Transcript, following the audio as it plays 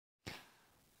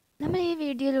നമ്മൾ ഈ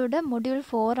വീഡിയോയിലൂടെ മൊഡ്യൂൾ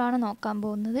 4 ആണ് നോക്കാൻ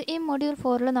പോകുന്നത്. ഈ മൊഡ്യൂൾ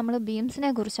 4ൽ നമ്മൾ ബീംസിനെ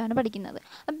കുറിച്ചാണ് പഠിക്കുന്നത്.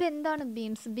 അപ്പോൾ എന്താണ്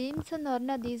ബീംസ്? ബീംസ് എന്ന്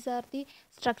പറഞ്ഞാൽ these are the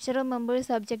structural members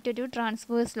subject to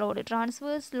transverse load.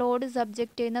 Transverse load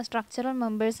subject ചെയ്യുന്ന സ്ട്രക്ചറൽ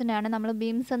മെമ്പേഴ്സിനാണ് നമ്മൾ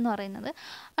ബീംസ് എന്ന് പറയുന്നത്.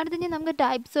 അടുത്തത് നമുക്ക്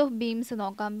ടൈപ്സ് ഓഫ് ബീംസ്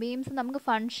നോക്കാം. ബീംസ് നമുക്ക്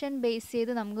ഫംഗ്ഷൻ ബേസ്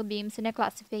ചെയ്ത് നമുക്ക് ബീംസിനെ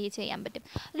ക്ലാസിഫൈ ചെയ്യാൻ പറ്റും.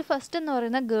 അതിൽ ഫസ്റ്റ് എന്ന്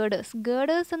പറയുന്നത് ഗേഡേഴ്സ്.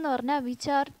 ഗേഡേഴ്സ് എന്ന് പറഞ്ഞാൽ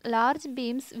which are large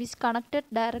beams which connected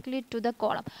directly to the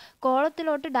column.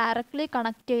 കോളത്തിലോട്ട് directly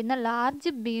connect ചെയ്യുന്ന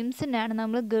ലാർജ് ബീംസിനാണ്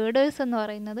നമ്മൾ ഗേഡേഴ്സ് എന്ന്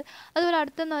പറയുന്നത്. അതുപോലെ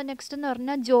അടുത്തെന്ന് നെക്സ്റ്റ് എന്ന്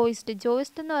പറഞ്ഞാൽ ജോയിസ്റ്റ്.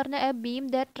 ജോയിസ്റ്റ് എന്ന് പറഞ്ഞാൽ A beam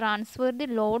that transfer the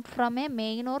load from A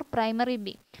main or primary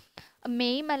beam.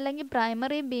 Main അല്ലെങ്കിൽ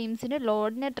പ്രൈമറി ബീംസിന്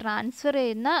ലോഡിനെ ട്രാൻസ്ഫർ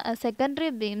ചെയ്യുന്ന സെക്കൻഡറി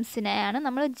ബീംസിനെയാണ്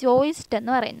നമ്മൾ ജോയിസ്റ്റ്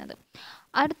എന്ന് പറയുന്നത്.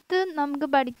 അടുത്ത് നമുക്ക്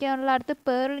പഠിക്കാനുള്ള അടുത്ത്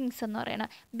പേർലിങ്സ് എന്ന്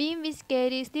പറയുന്നത് beam which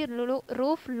carries the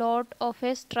roof load of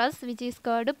A stress which is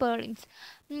called പേർലിങ്സ്.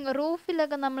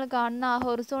 റൂഫിലൊക്കെ നമ്മൾ കാണുന്ന ആ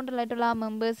ഹൊറിസോണ്ടലായിട്ടുള്ള ആ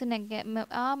മെമ്പേഴ്സിനൊക്കെ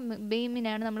ആ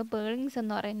ബീമിനാണ് നമ്മൾ പേർലിങ്സ്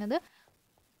എന്ന് പറയുന്നത്.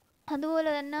 അതുപോലെ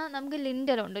തന്നെ നമുക്ക്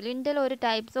ലിൻഡലുണ്ട്. ലിൻഡൽ ഒരു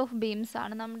ടൈപ്സ് ഓഫ് ബീംസ്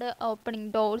ആണ്. നമ്മുടെ ഓപ്പണിംഗ്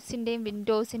ഡോർസിൻ്റെയും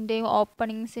വിൻഡോസിൻ്റെയും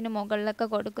ഓപ്പണിങ്സിന് മുകളിലൊക്കെ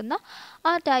കൊടുക്കുന്ന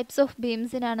ആ ടൈപ്സ് ഓഫ്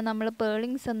ബീംസിനാണ് നമ്മൾ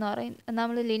പേർലിങ്സ് എന്ന് പറയുന്നത്,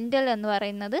 നമ്മൾ ലിൻഡൽ എന്ന്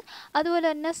പറയുന്നത്. അതുപോലെ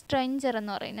തന്നെ സ്ട്രെഞ്ചർ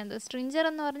എന്ന് പറയുന്നത്. സ്ട്രെഞ്ചർ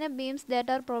എന്ന് പറഞ്ഞാൽ beams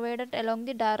that are provided along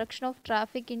the direction of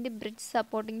traffic in the bridge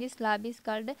supporting the slab is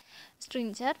called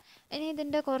stranger. ഇനി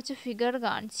ഇതിൻ്റെ കുറച്ച് ഫിഗർ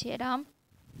കാണിച്ചു തരാം.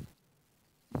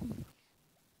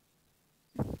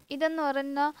 ഇതെന്ന്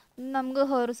പറഞ്ഞാൽ നമുക്ക്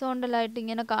ഹൊറിസോണ്ടലായിട്ട്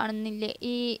ഇങ്ങനെ കാണുന്നില്ലേ,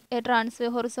 ഈ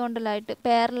ഹൊറിസോണ്ടലായിട്ട്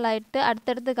പാരലായിട്ട്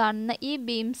അടുത്തടുത്ത് കാണുന്ന ഈ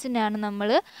ബീംസിനാണ് നമ്മൾ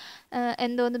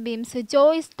ബീംസ്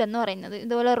ജോയിസ്റ്റ് എന്ന് പറയുന്നത്.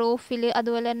 ഇതുപോലെ റൂഫിൽ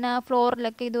അതുപോലെ തന്നെ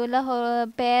ഫ്ലോറിലൊക്കെ ഇതുപോലെ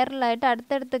പാരലായിട്ട്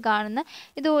അടുത്തടുത്ത് കാണുന്ന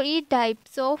ഈ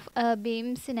ടൈപ്സ് ഓഫ്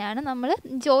ബീംസിനാണ് നമ്മൾ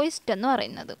ജോയിസ്റ്റ് എന്ന്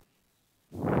പറയുന്നത്.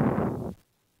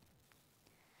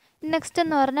 നെക്സ്റ്റ്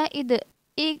എന്ന് പറഞ്ഞാൽ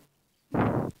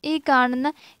ഈ കാണുന്ന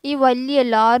ഈ വലിയ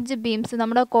ലാർജ് ബീംസ്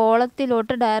നമ്മുടെ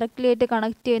കോളത്തിലോട്ട് ഡയറക്റ്റ്ലി ആയിട്ട്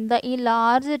കണക്ട് ചെയ്യുന്ന ഈ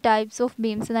ലാർജ് ടൈപ്സ് ഓഫ്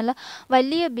ബീംസ്, നല്ല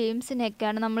വലിയ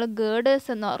ബീംസിനെയൊക്കെയാണ് നമ്മൾ ഗേഡേഴ്സ്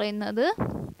എന്ന് പറയുന്നത്.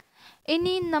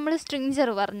 ഇനി നമ്മൾ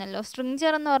സ്ട്രിഞ്ചർ പറഞ്ഞല്ലോ.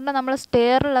 സ്ട്രിഞ്ചർ എന്ന് പറഞ്ഞാൽ നമ്മൾ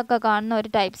സ്റ്റെയറിലൊക്കെ കാണുന്ന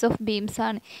ഒരു ടൈപ്സ് ഓഫ്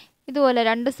ബീംസാണ്. ഇതുപോലെ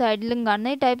രണ്ട് സൈഡിലും കാണുന്ന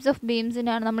ഈ ടൈപ്സ് ഓഫ്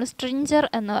ബീംസിനാണ് നമ്മൾ സ്ട്രിഞ്ചർ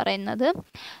എന്ന് പറയുന്നത്.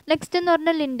 നെക്സ്റ്റ് എന്ന്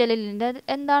പറഞ്ഞാൽ ലിൻഡൽ. ലിൻഡൽ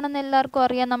എന്താണെന്ന് എല്ലാവർക്കും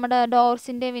അറിയാം. നമ്മുടെ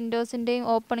ഡോർസിൻ്റെയും വിൻഡോസിൻ്റെയും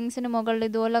ഓപ്പണിങ്സിന് മുകളിൽ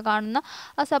ഇതുപോലെ കാണുന്ന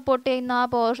ആ സപ്പോർട്ട് ചെയ്യുന്ന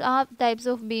ആ ടൈപ്സ്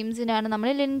ഓഫ് ബീംസിനാണ് നമ്മൾ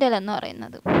ലിൻഡൽ എന്ന്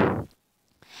പറയുന്നത്.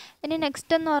 ഇനി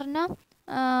നെക്സ്റ്റ് എന്ന് പറഞ്ഞാൽ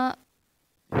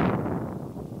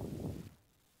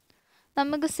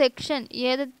നമുക്ക് സെക്ഷൻ,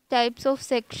 ഏത് ടൈപ്സ് ഓഫ്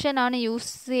സെക്ഷനാണ് യൂസ്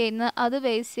ചെയ്യുന്നത് അത്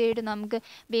ബേസ് ചെയ്ത് നമുക്ക്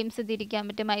ബീംസ് തിരിക്കാൻ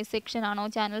പറ്റും. ഐ സെക്ഷൻ ആണോ,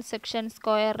 channel section,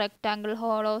 square, rectangle,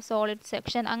 hollow, solid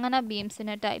section, അങ്ങനെ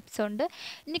ബീംസിന് ടൈപ്സ് ഉണ്ട്.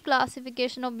 ഇനി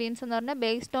ക്ലാസിഫിക്കേഷൻ ഓഫ് ബീംസ് എന്ന് പറഞ്ഞാൽ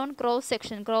based on cross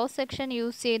section. Cross section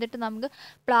use ചെയ്തിട്ട് നമുക്ക്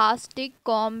plastic,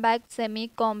 compact, semi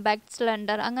compact,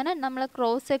 slender, അങ്ങനെ നമ്മൾ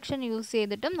ക്രോസ് സെക്ഷൻ യൂസ്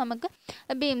ചെയ്തിട്ടും നമുക്ക്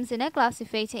ബീംസിനെ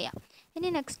ക്ലാസിഫൈ ചെയ്യാം. ഇനി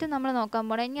നെക്സ്റ്റ് നമ്മൾ നോക്കാൻ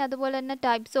പോകണം. ഇനി അതുപോലെ തന്നെ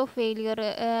types of failure,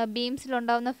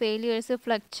 ബീംസിലുണ്ടാകുന്ന failures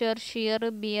flexure, shear,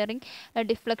 bearing,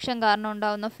 deflection കാരണം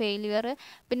ഉണ്ടാകുന്ന ഫെയിലിയർ,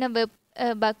 പിന്നെ web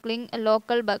buckling,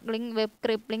 local buckling, web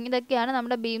crippling, ഇതൊക്കെയാണ്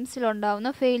നമ്മുടെ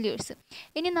ബീംസിലുണ്ടാകുന്ന ഫെയിലിയേഴ്സ്.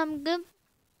 ഇനി നമുക്ക്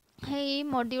ഈ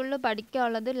മൊഡ്യൂളിൽ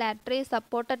പഠിക്കാനുള്ളത് laterally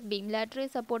supported beam. Laterally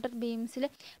supported ബീംസിൽ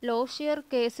law shear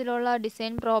കേസിലുള്ള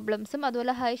design പ്രോബ്ലംസും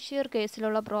അതുപോലെ ഹൈ ഷിയർ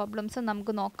കേസിലുള്ള പ്രോബ്ലംസും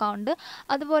നമുക്ക് നോക്കാറുണ്ട്.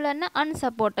 അതുപോലെ തന്നെ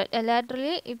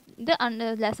ലാറ്ററലി ഇത്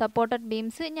സപ്പോർട്ടഡ്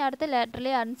ബീംസ്. ഇനി അടുത്ത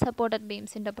ലാറ്ററലി അൺസപ്പോർട്ടഡ്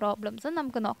ബീംസിൻ്റെ പ്രോബ്ലംസും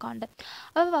നമുക്ക് നോക്കാറുണ്ട്.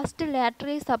 അപ്പോൾ first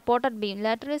laterally supported beam.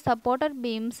 Laterally supported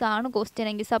beams ആണ് ക്വസ്റ്റ്യൻ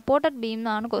എങ്കിൽ, സപ്പോർട്ടഡ് ബീം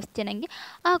ആണ് ക്വസ്റ്റ്യൻ എങ്കിൽ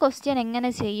ആ ക്വസ്റ്റ്യൻ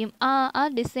എങ്ങനെ ചെയ്യും, ആ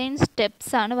ഡിസൈൻ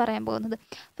സ്റ്റെപ്സ് ആണ് പറയാൻ പോകുന്നത്.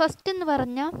 ഫസ്റ്റ് എന്ന്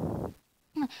പറഞ്ഞാൽ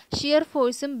ഷിയർ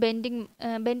ഫോഴ്സും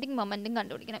ബെൻഡിങ് മൊമെൻറ്റും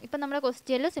കണ്ടുപിടിക്കണം. ഇപ്പം നമ്മുടെ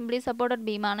ക്വസ്റ്റ്യനിൽ സിംപ്ലി സപ്പോർട്ടഡ്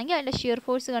ബീം ആണെങ്കിൽ അതിൻ്റെ shear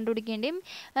force കണ്ടുപിടിക്കേണ്ടിയും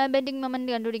bending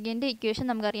moment കണ്ടുപിടിക്കേണ്ട equation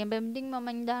നമുക്കറിയാം. ബെൻഡിങ്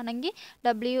മൊമെൻറ്റ് ആണെങ്കിൽ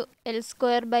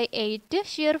WL²/8,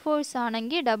 ഷിയർ ഫോഴ്സ്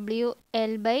ആണെങ്കിൽ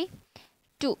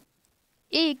WL/2.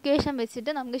 ഈ ഇക്വേഷൻ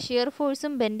വെച്ചിട്ട് നമുക്ക് ഷിയർ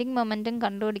ഫോഴ്സും ബെൻഡിങ് മൊമെൻറ്റും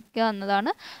കണ്ടുപിടിക്കുക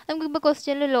എന്നതാണ്. നമുക്കിപ്പോൾ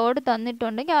ക്വസ്റ്റ്യനിൽ ലോഡ്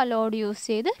തന്നിട്ടുണ്ടെങ്കിൽ ആ ലോഡ് യൂസ്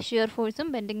ചെയ്ത് ഷിയർ ഫോഴ്സും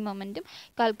ബെൻഡിങ് മൊമെൻറ്റും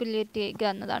കാൽക്കുലേറ്റ് ചെയ്യുക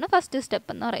എന്നതാണ് ഫസ്റ്റ് സ്റ്റെപ്പ്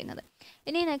എന്ന് പറയുന്നത്.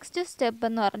 ഇനി നെക്സ്റ്റ് സ്റ്റെപ്പ്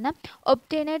എന്ന് പറഞ്ഞാൽ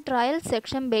obtain A trial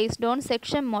section based on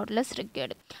section modulus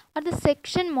required. അത്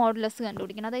സെക്ഷൻ മോഡുലസ്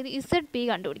കണ്ടുപിടിക്കണം, അതായത് ZP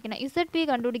കണ്ടുപിടിക്കണം. ZP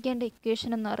കണ്ടുപിടിക്കേണ്ട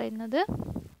ഇക്വേഷൻ എന്ന് പറയുന്നത്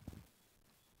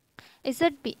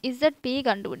ZP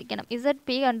കണ്ടുപിടിക്കണം. ZP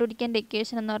കണ്ടുപിടിക്കേണ്ട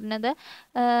ഇക്വേഷൻ എന്ന് പറയുന്നത്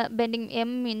ബെൻഡിങ്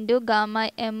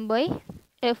M×Γ/M/Fy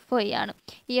ആണ്.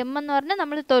 M എന്ന് പറഞ്ഞാൽ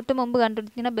നമ്മൾ തൊട്ട് മുമ്പ്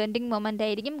കണ്ടുപിടിക്കുന്ന ബെൻഡിങ് മൊമെൻ്റ്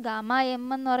ആയിരിക്കും. M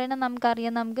എന്ന് പറയുന്നത്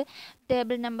നമുക്കറിയാം, നമുക്ക്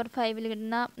ടേബിൾ നമ്പർ 5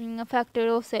 കിട്ടുന്ന ഫാക്ടർ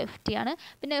ഓഫ് സേഫ്റ്റി ആണ്.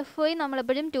 പിന്നെ Fy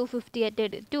നമ്മളെപ്പോഴും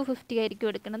 250 ആയിരിക്കും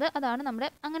എടുക്കുന്നത്. അതാണ് നമ്മുടെ,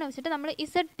 അങ്ങനെ വെച്ചിട്ട് നമ്മൾ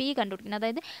ZP കണ്ടുപിടിക്കണം,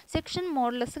 അതായത് സെക്ഷൻ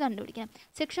മോഡുലസ് കണ്ടുപിടിക്കണം.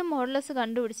 സെക്ഷൻ മോഡുലസ്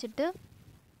കണ്ടുപിടിച്ചിട്ട്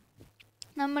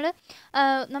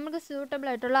നമുക്ക് സ്യൂട്ടബിൾ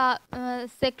ആയിട്ടുള്ള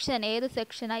സെക്ഷൻ, ഏത്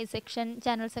section, I section,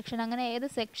 channel section, അങ്ങനെ ഏത്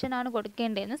സെക്ഷനാണ്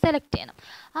കൊടുക്കേണ്ടതെന്ന് സെലക്ട് ചെയ്യണം.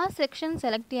 ആ സെക്ഷൻ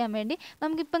സെലക്ട് ചെയ്യാൻ വേണ്ടി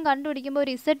നമുക്കിപ്പം കണ്ടുപിടിക്കുമ്പോൾ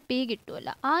ഒരു ZP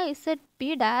കിട്ടുമല്ലോ. ആ ZP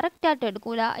ഡയറക്റ്റായിട്ട്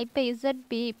എടുക്കൂല. ഇപ്പം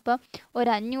ZP ഇപ്പം ഒരു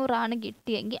 500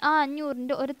 കിട്ടിയെങ്കിൽ ആ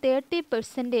 500ൻ്റെ ഒരു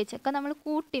 30% ഒക്കെ നമ്മൾ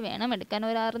കൂട്ടി വേണം എടുക്കാൻ.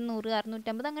 ഒരു 600,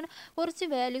 650, അങ്ങനെ കുറച്ച്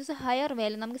വാല്യൂസ്, ഹയർ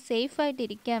വാല്യൂ, നമുക്ക് സേഫായിട്ട്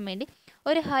ഇരിക്കാൻ വേണ്ടി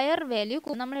ഒരു ഹയർ വാല്യൂ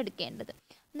നമ്മൾ എടുക്കേണ്ടത്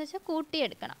എന്ന് വെച്ചാൽ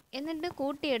കൂട്ടിയെടുക്കണം. എന്നിട്ട്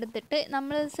കൂട്ടിയെടുത്തിട്ട്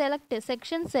നമ്മൾ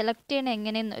സെക്ഷൻ സെലക്ട് ചെയ്യണം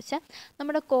എങ്ങനെയെന്ന് വെച്ചാൽ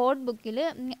നമ്മുടെ കോഡ് ബുക്കിൽ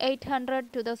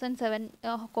 800/2007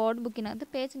 കോഡ് ബുക്കിനകത്ത്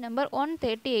പേജ് നമ്പർ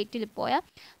 138 പോയാൽ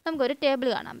നമുക്കൊരു ടേബിൾ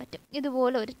കാണാൻ പറ്റും.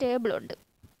 ഇതുപോലെ ഒരു ടേബിളുണ്ട്.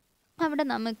 അവിടെ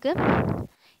നമുക്ക്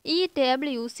ഈ ടേബിൾ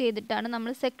യൂസ് ചെയ്തിട്ടാണ്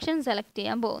നമ്മൾ സെക്ഷൻ സെലക്ട്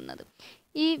ചെയ്യാൻ പോകുന്നത്.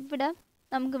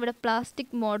 നമുക്കിവിടെ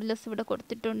പ്ലാസ്റ്റിക് മോഡുലസ് ഇവിടെ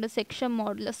കൊടുത്തിട്ടുണ്ട്, സെക്ഷൻ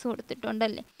മോഡുലസ്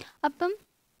കൊടുത്തിട്ടുണ്ടല്ലേ. അപ്പം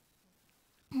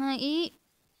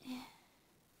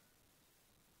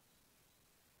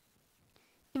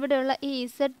ഇവിടെയുള്ള ഈ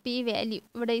ZP വാല്യൂ,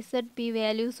 ഇവിടെ ZP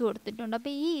വാല്യൂസ് കൊടുത്തിട്ടുണ്ട്.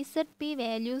 അപ്പോൾ ഈ ZP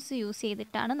വാല്യൂസ് യൂസ്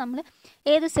ചെയ്തിട്ടാണ് നമ്മൾ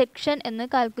ഏത് സെക്ഷൻ എന്ന്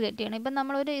കാൽക്കുലേറ്റ് ചെയ്യണം. ഇപ്പം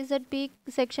നമ്മളൊരു ZP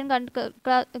സെക്ഷൻ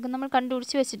നമ്മൾ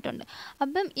കണ്ടുപിടിച്ച് വെച്ചിട്ടുണ്ട്.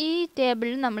 അപ്പം ഈ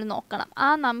ടേബിളിൽ നമ്മൾ നോക്കണം,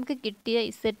 നമുക്ക് കിട്ടിയ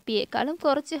ZPയേക്കാളും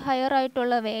കുറച്ച് ഹയർ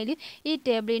ആയിട്ടുള്ള വാല്യൂ ഈ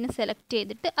ടേബിളിൽ നിന്ന് സെലക്ട്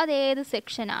ചെയ്തിട്ട് അത് ഏത്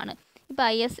സെക്ഷനാണ്, ഇപ്പോൾ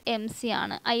ISMC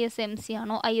ആണോ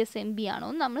ISMB ആണോ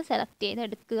എന്ന് നമ്മൾ സെലക്ട് ചെയ്ത്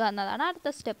എടുക്കുക എന്നതാണ് അടുത്ത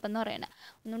സ്റ്റെപ്പ് എന്ന് പറയുന്നത്.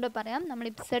 ഒന്നുകൂടെ പറയാം, നമ്മൾ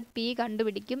ZP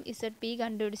കണ്ടുപിടിക്കും. ZP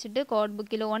കണ്ടുപിടിച്ചിട്ട് കോഡ്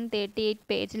ബുക്കിൽ 138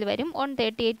 പേജിൽ വരും.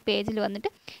 138 പേജിൽ വന്നിട്ട്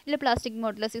ഇതിൽ പ്ലാസ്റ്റിക്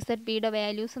മോഡുലസ് ZPയുടെ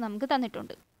വാല്യൂസ് നമുക്ക്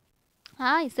തന്നിട്ടുണ്ട്.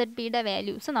 ആ ZPയുടെ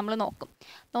വാല്യൂസ് നമ്മൾ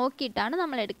നോക്കിയിട്ടാണ്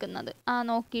നമ്മൾ എടുക്കുന്നത്.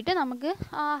 നോക്കിയിട്ട് നമുക്ക്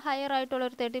ഹയർ ആയിട്ടുള്ള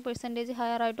ഒരു 30%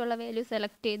 ഹയർ ആയിട്ടുള്ള വാല്യൂ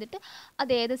സെലക്ട് ചെയ്തിട്ട്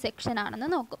അത് ഏത് സെക്ഷനാണെന്ന്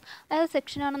നോക്കും. ഏത്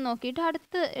സെക്ഷനാണെന്ന് നോക്കിയിട്ട്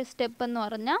അടുത്ത സ്റ്റെപ്പ് എന്ന്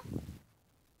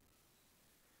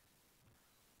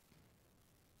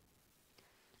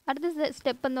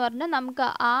പറഞ്ഞാൽ നമുക്ക്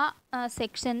ആ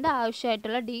സെക്ഷൻ്റെ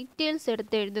ആവശ്യമായിട്ടുള്ള ഡീറ്റെയിൽസ്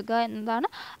എടുത്ത് എഴുതുക എന്നതാണ്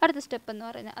അടുത്ത സ്റ്റെപ്പ് എന്ന്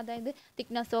പറയുന്നത്. അതായത്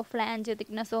thickness of flange,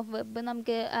 thickness of web,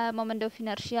 നമുക്ക് മൊമെൻ്റ് ഓഫ്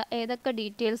ഇനർഷ്യ, ഏതൊക്കെ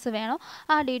ഡീറ്റെയിൽസ് വേണോ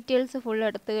ആ ഡീറ്റെയിൽസ് ഫുൾ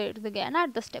എടുത്ത് എഴുതുകയാണ്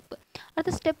അടുത്ത സ്റ്റെപ്പ്.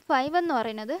 അടുത്ത സ്റ്റെപ്പ് 5 എന്ന്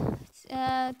പറയുന്നത്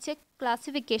ചെക്ക്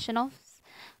ക്ലാസിഫിക്കേഷൻ ഓഫ്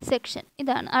സെക്ഷൻ.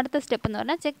 ഇതാണ് അടുത്ത സ്റ്റെപ്പ് എന്ന്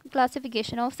പറഞ്ഞാൽ check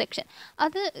classification of section.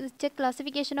 Check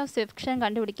classification of section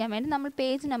കണ്ടുപിടിക്കാൻ വേണ്ടി നമ്മൾ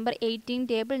പേജ് നമ്പർ 18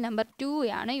 ടേബിൾ നമ്പർ 2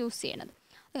 ആണ് യൂസ് ചെയ്യുന്നത്.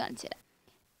 കാണിച്ചു തരാം.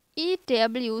 ഈ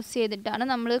ടേബിൾ യൂസ് ചെയ്തിട്ടാണ്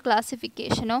നമ്മൾ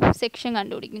ക്ലാസിഫിക്കേഷൻ ഓഫ് സെക്ഷൻ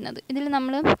കണ്ടുപിടിക്കുന്നത്. ഇതിൽ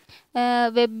നമ്മൾ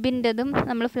വെബിൻ്റെതും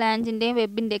നമ്മൾ ഫ്ലാഞ്ചിൻ്റെയും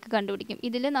വെബിൻ്റെയൊക്കെ കണ്ടുപിടിക്കും.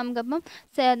 ഇതിൽ നമുക്കപ്പം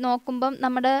നോക്കുമ്പം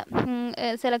നമ്മുടെ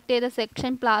സെലക്ട് ചെയ്ത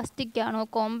സെക്ഷൻ പ്ലാസ്റ്റിക് ആണോ,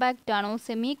 കോമ്പാക്റ്റ് ആണോ,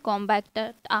 സെമി കോമ്പാക്റ്റ്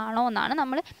ആണോ എന്നാണ്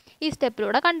നമ്മൾ ഈ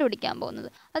സ്റ്റെപ്പിലൂടെ കണ്ടുപിടിക്കാൻ പോകുന്നത്.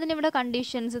 അതിനിവിടെ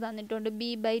കണ്ടീഷൻസ് തന്നിട്ടുണ്ട്.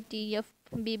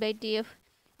 B/TF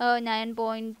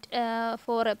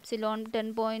 9.4 എപ്സിലോൺ,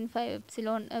 10.5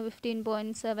 എപ്സിലോൺ,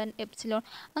 15.7 എപ്സിലോൺ,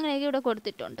 അങ്ങനെയൊക്കെ ഇവിടെ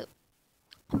കൊടുത്തിട്ടുണ്ട്.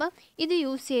 അപ്പം ഇത്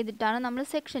യൂസ് ചെയ്തിട്ടാണ് നമ്മൾ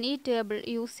ഈ ടേബിൾ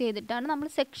യൂസ് ചെയ്തിട്ടാണ് നമ്മൾ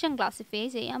സെക്ഷൻ ക്ലാസിഫൈ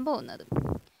ചെയ്യാൻ പോകുന്നത്.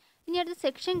 ഇനി അടുത്ത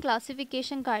സെക്ഷൻ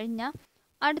ക്ലാസിഫിക്കേഷൻ കഴിഞ്ഞാൽ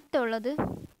അടുത്തുള്ളത്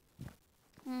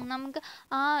നമുക്ക്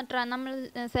നമ്മൾ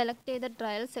സെലക്ട് ചെയ്ത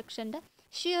ട്രയൽ സെക്ഷൻ്റെ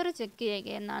ഷിയർ ചെക്ക് ചെയ്യുക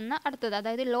എന്നാണ് അടുത്തത്.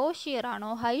 അതായത് ലോ ഷിയർ ആണോ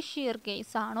ഹൈ ഷിയർ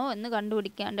കേസ് ആണോ എന്ന്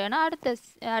കണ്ടുപിടിക്കേണ്ടതാണ്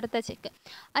അടുത്ത ചെക്ക്.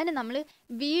 അതിന് നമ്മൾ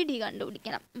VD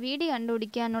കണ്ടുപിടിക്കണം. VD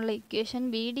കണ്ടുപിടിക്കാനുള്ള ഇക്വേഷൻ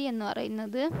VD എന്ന്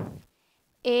പറയുന്നത്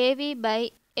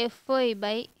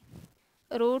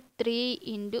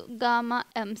AV/FY/√3 ഗാമ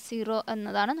M0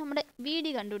 എന്നതാണ് നമ്മുടെ VD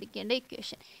കണ്ടുപിടിക്കേണ്ട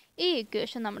ഇക്വേഷൻ. ഈ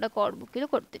ഇക്വേഷൻ നമ്മുടെ കോഡ് ബുക്കിൽ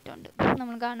കൊടുത്തിട്ടുണ്ട്.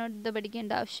 നമ്മൾ കാണാതെ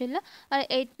പഠിക്കേണ്ട ആവശ്യമില്ല.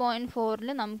 8.4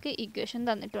 നമുക്ക് ഇക്വേഷൻ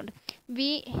തന്നിട്ടുണ്ട്. V<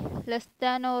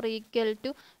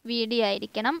 VD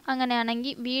ആയിരിക്കണം.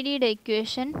 അങ്ങനെയാണെങ്കിൽ VDയുടെ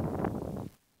ഇക്വേഷൻ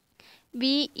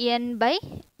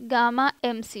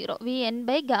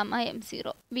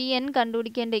VN/γM0. VN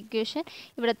കണ്ടുപിടിക്കേണ്ട ഇക്വേഷൻ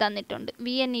ഇവിടെ തന്നിട്ടുണ്ട്.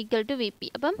 VN = VP.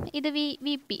 അപ്പം ഇത്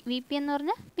VP എന്ന്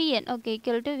പറഞ്ഞാൽ VN. Okay,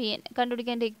 VN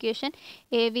കണ്ടുപിടിക്കേണ്ട equation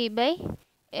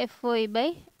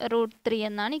AV/FY/√3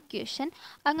 എന്നാണ് ഇക്വേഷൻ.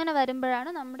 അങ്ങനെ വരുമ്പോഴാണ്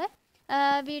നമ്മുടെ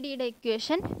VDയുടെ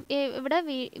ഇക്വേഷൻ ഇവിടെ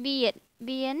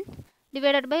VN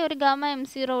ഡിവൈഡഡ് ബൈ ഒരു ഗാമ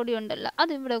M0 കൂടി ഉണ്ടല്ലോ,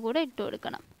 അത് ഇവിടെ കൂടെ ഇട്ട്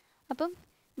കൊടുക്കണം. അപ്പം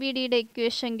VDയുടെ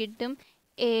ഇക്വേഷൻ കിട്ടും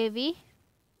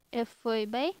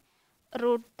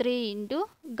AV/FY/√3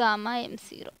 ഗാമ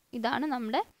M0. ഇതാണ്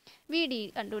നമ്മുടെ VD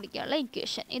കണ്ടുപിടിക്കാനുള്ള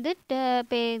ഇക്വേഷൻ. ഇത്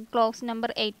ക്ലോസ് നമ്പർ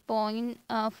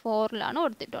 8.4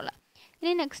 കൊടുത്തിട്ടുള്ളത്.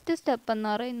 ഇനി നെക്സ്റ്റ് സ്റ്റെപ്പ് എന്ന്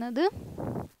പറയുന്നത്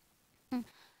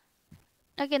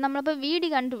ഓക്കെ, നമ്മളിപ്പോൾ VD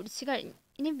കണ്ടുപിടിച്ച് കഴിഞ്ഞു.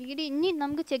 ഇനി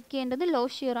നമുക്ക് ചെക്ക് ചെയ്യേണ്ടത് ലോ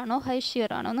ഷിയർ ആണോ ഹൈ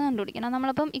ഷിയർ ആണോ എന്ന് കണ്ടുപിടിക്കണം.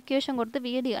 നമ്മളപ്പം ഇക്വേഷൻ കൊടുത്ത്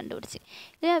VD കണ്ടുപിടിച്ച്.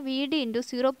 ഇനി VD ×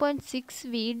 0.6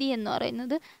 VD എന്ന്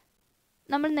പറയുന്നത്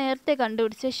നമ്മൾ നേരത്തെ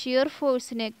കണ്ടുപിടിച്ച ഷിയർ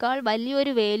ഫോഴ്സിനേക്കാൾ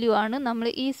വലിയൊരു വാല്യൂ ആണ് നമ്മൾ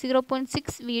ഈ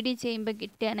 0.6 VD ചെയ്യുമ്പോൾ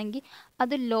കിട്ടുകയാണെങ്കിൽ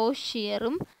അത് ലോ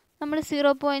ഷിയറും നമ്മൾ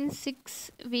 0.6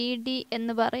 VD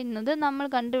എന്ന് പറയുന്നത് നമ്മൾ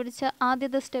കണ്ടുപിടിച്ച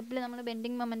ആദ്യത്തെ സ്റ്റെപ്പിൽ നമ്മൾ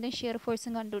ബെൻഡിങ് മൊമെൻറ്റും ഷിയർ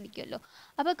ഫോഴ്സും കണ്ടുപിടിക്കുമല്ലോ.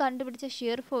 അപ്പോൾ കണ്ടുപിടിച്ച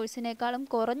ഷിയർ ഫോഴ്സിനേക്കാളും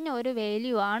കുറഞ്ഞ ഒരു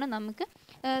വാല്യൂ ആണ് നമുക്ക്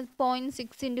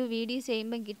 0.6 ഇൻറ്റു VD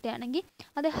ചെയ്യുമ്പോൾ കിട്ടുകയാണെങ്കിൽ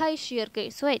അത് ഹൈ ഷിയർ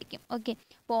കേസും ആയിരിക്കും. ഓക്കെ,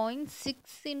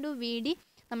 0.6 ഇൻറ്റു VD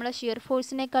നമ്മുടെ ഷിയർ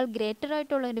ഫോഴ്സിനേക്കാൾ ഗ്രേറ്റർ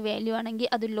ആയിട്ടുള്ള ഒരു വാല്യൂ ആണെങ്കിൽ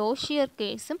അത് ലോ ഷിയർ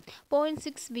കേസും,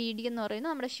 0.6 VD എന്ന്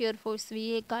പറയുന്നത് നമ്മുടെ ഷിയർ ഫോഴ്സ്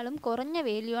വിയേക്കാളും കുറഞ്ഞ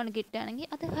വാല്യൂ ആണ് കിട്ടുകയാണെങ്കിൽ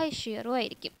അത് ഹൈ ഷിയറും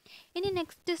ആയിരിക്കും. ഇനി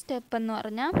നെക്സ്റ്റ് സ്റ്റെപ്പ് എന്ന്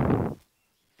പറഞ്ഞാൽ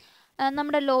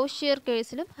നമ്മുടെ ലോ ഷിയർ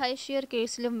കേസിലും ഹൈ ഷിയർ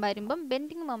കേസിലും വരുമ്പം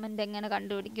ബെൻഡിങ് മൊമെൻറ്റ് എങ്ങനെ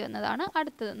കണ്ടുപിടിക്കും എന്നതാണ്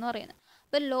അടുത്തതെന്ന് പറയുന്നത്.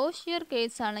 അപ്പോൾ ലോ ഷിയർ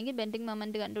കേസ് ആണെങ്കിൽ ബെൻഡിങ്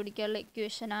മൊമെൻറ്റ് കണ്ടുപിടിക്കാനുള്ള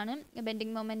ഇക്വേഷനാണ്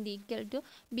bending moment equal to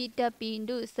beta P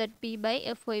into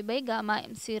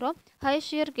ZP/FY/γ_M0. High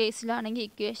shear കേസിലാണെങ്കിൽ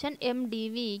equation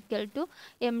MdV equal to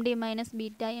MD minus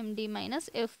beta MD minus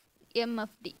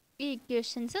MFD. ഈ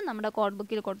ഇക്വേഷൻസ് നമ്മുടെ കോഡ്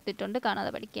ബുക്കിൽ കൊടുത്തിട്ടുണ്ട്,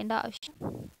 കാണാതെ പഠിക്കേണ്ട ആവശ്യം.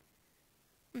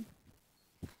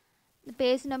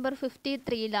 പേജ് നമ്പർ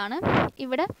 53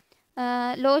 ഇവിടെ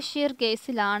ലോ ഷിയർ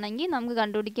കേസിലാണെങ്കിൽ നമുക്ക്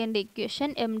കണ്ടുപിടിക്കേണ്ട equation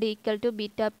MD equal to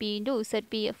beta P into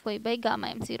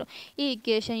ZP/FY/γ_M0. ഈ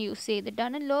ഇക്വേഷൻ യൂസ്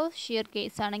ചെയ്തിട്ടാണ് ലോ ഷിയർ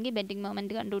കേസ് ആണെങ്കിൽ ബെൻഡിങ്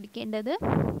മൊമെൻറ്റ് കണ്ടുപിടിക്കേണ്ടത്,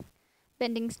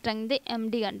 ബെൻഡിങ് സ്ട്രെങ്ത്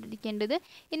MD കണ്ടുപിടിക്കേണ്ടത്.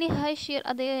 ഇനി ഹൈ ഷിയർ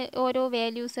അതേ ഓരോ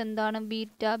വാല്യൂസ് എന്താണ്,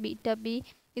 ബീറ്റ പി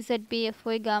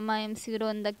ZP/FY/γ_M0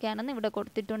 എന്തൊക്കെയാണെന്ന് ഇവിടെ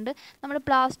കൊടുത്തിട്ടുണ്ട്. നമ്മൾ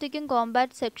പ്ലാസ്റ്റിക്കും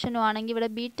കോമ്പാക്ട് സെക്ഷനും ആണെങ്കിൽ ഇവിടെ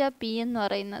ബീറ്റ ബി എന്ന്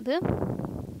പറയുന്നത്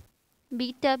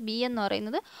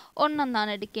 1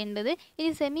 എന്നാണ് എടുക്കേണ്ടത്. ഇനി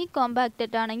സെമി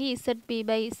കോമ്പാക്റ്റഡ് ആണെങ്കിൽ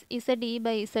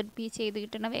ZE/ZP ചെയ്ത്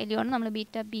കിട്ടുന്ന വാല്യൂ ആണ് നമ്മൾ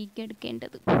ബീറ്റ ബിക്ക്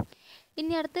എടുക്കേണ്ടത്.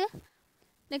 ഇനി അടുത്ത്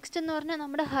നെക്സ്റ്റ് എന്ന് പറഞ്ഞാൽ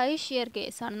നമ്മുടെ ഹൈ ഷിയർ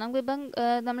കേസാണ്. നമുക്കിപ്പം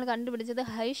നമ്മൾ കണ്ടുപിടിച്ചത്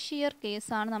ഹൈ ഷിയർ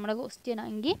കേസാണ് നമ്മുടെ ക്വസ്റ്റ്യൻ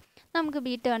എങ്കിൽ നമുക്ക്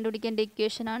ബീറ്റ കണ്ടുപിടിക്കേണ്ട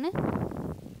ഇക്വേഷനാണ്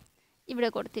ഇവിടെ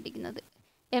കൊടുത്തിരിക്കുന്നത്.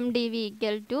 MdV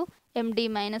equal to MD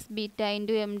minus beta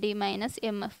into MD minus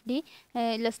MFD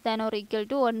less than or equal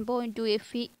to 1.2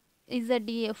 FE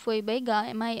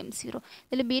ZE/FY/γ_M0.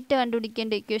 ഇതിൽ ബീറ്റ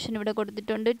കണ്ടുപിടിക്കേണ്ട ഇക്വേഷൻ ഇവിടെ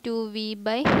കൊടുത്തിട്ടുണ്ട്,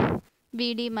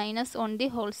 2V/VD minus on the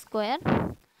whole square.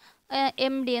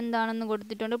 MD എന്താണെന്ന്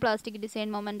കൊടുത്തിട്ടുണ്ട്, plastic design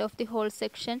moment of the whole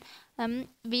section.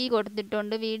 V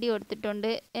കൊടുത്തിട്ടുണ്ട്, VD കൊടുത്തിട്ടുണ്ട്,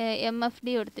 MFD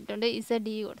കൊടുത്തിട്ടുണ്ട്,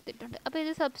 ZE കൊടുത്തിട്ടുണ്ട്. അപ്പോൾ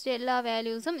ഇത് എല്ലാ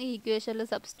വാല്യൂസും ഈ ഇക്വേഷനിൽ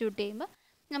സബ്സ്റ്റിറ്റ്യൂട്ട് ചെയ്യുമ്പോൾ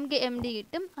നമുക്ക് MD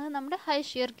കിട്ടും. അത് നമ്മുടെ ഹൈ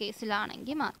ഷിയർ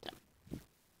കേസിലാണെങ്കിൽ മാത്രം.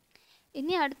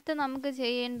 ഇനി അടുത്ത് നമുക്ക്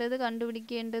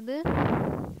കണ്ടുപിടിക്കേണ്ടത്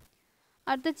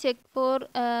അടുത്ത check four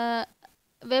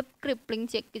web crippling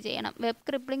check ചെയ്യണം. വെബ്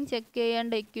ക്രിപ്ലിംഗ് ചെക്ക്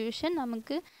ചെയ്യേണ്ട ഇക്വേഷൻ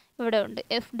നമുക്ക് ഇവിടെ ഉണ്ട്.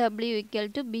 FW equal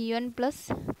to B1 plus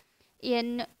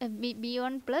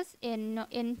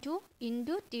N2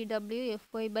 into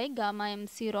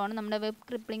TW/FY/γ_M0 ആണ് നമ്മുടെ വെബ്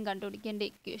ക്രിപ്ലിംഗ് കണ്ടുപിടിക്കേണ്ട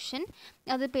ഇക്വേഷൻ.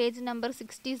 അത് പേജ് നമ്പർ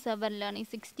 67 ഈ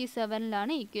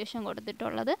 67 ഇക്വേഷൻ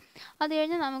കൊടുത്തിട്ടുള്ളത്. അത്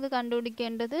കഴിഞ്ഞ് നമുക്ക്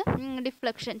കണ്ടുപിടിക്കേണ്ടത്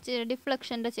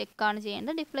ഡിഫ്ലക്ഷൻ്റെ ചെക്കാണ്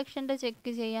ചെയ്യേണ്ടത്. ഡിഫ്ലക്ഷൻ്റെ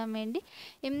ചെക്ക് ചെയ്യാൻ വേണ്ടി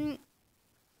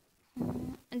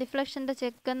ഡിഫ്ലക്ഷൻ്റെ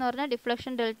ചെക്ക് എന്ന് പറഞ്ഞാൽ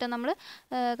ഡിഫ്ലക്ഷൻ ഡെൽറ്റ നമ്മൾ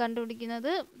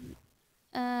കണ്ടുപിടിക്കുന്നത്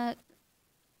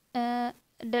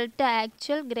delta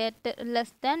actual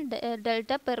less than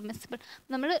delta permissible.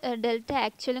 നമ്മൾ ഡെൽറ്റ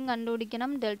ആക്ച്വലും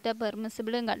കണ്ടുപിടിക്കണം, ഡെൽറ്റ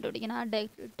പെർമിസിബിളും കണ്ടുപിടിക്കണം. ആ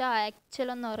ഡെൽറ്റ ആക്ച്വൽ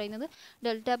എന്ന് പറയുന്നത്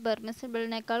ഡെൽറ്റ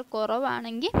പെർമിസിബിളിനേക്കാൾ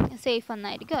കുറവാണെങ്കിൽ സേഫ്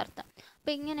എന്നായിരിക്കും അർത്ഥം.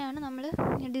 അപ്പോൾ ഇങ്ങനെയാണ് നമ്മൾ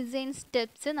ഡിസൈൻ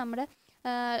സ്റ്റെപ്സ് നമ്മുടെ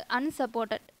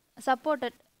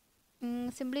supported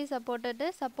simply supported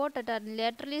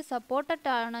laterally supported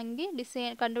ആണെങ്കിൽ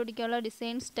കണ്ടുപിടിക്കാനുള്ള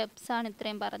ഡിസൈൻ സ്റ്റെപ്സ് ആണ്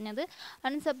ഇത്രയും പറഞ്ഞത്.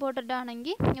 അൺസപ്പോർട്ടഡ്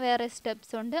ആണെങ്കിൽ വേറെ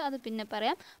സ്റ്റെപ്സ് ഉണ്ട്, അത് പിന്നെ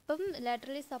പറയാം. അപ്പം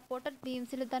ലാറ്ററലി സപ്പോർട്ടഡ്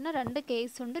ബീംസിൽ തന്നെ 2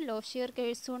 കേസ് ഉണ്ട്, ലോ ഷിയർ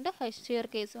കേസും ഉണ്ട്, ഹൈ ഷിയർ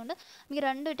കേസും ഉണ്ട്. നമുക്ക്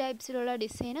 2 ടൈപ്സിലുള്ള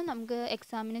ഡിസൈനും നമുക്ക്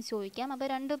എക്സാമിന് ചോദിക്കാം. അപ്പോൾ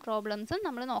 2 പ്രോബ്ലംസും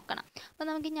നമ്മൾ നോക്കണം. അപ്പോൾ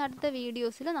നമുക്ക് ഇനി അടുത്ത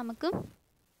വീഡിയോസിൽ നമുക്ക്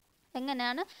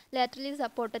എങ്ങനെയാണ് ലാറ്ററലി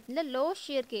സപ്പോർട്ടഡിൻ്റെ ലോ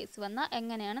ഷിയർ കേസ് വന്നാൽ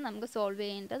എങ്ങനെയാണ് നമുക്ക് സോൾവ്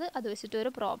ചെയ്യേണ്ടത്, അത്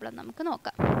വെച്ചിട്ടൊരു പ്രോബ്ലം നമുക്ക്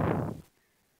നോക്കാം.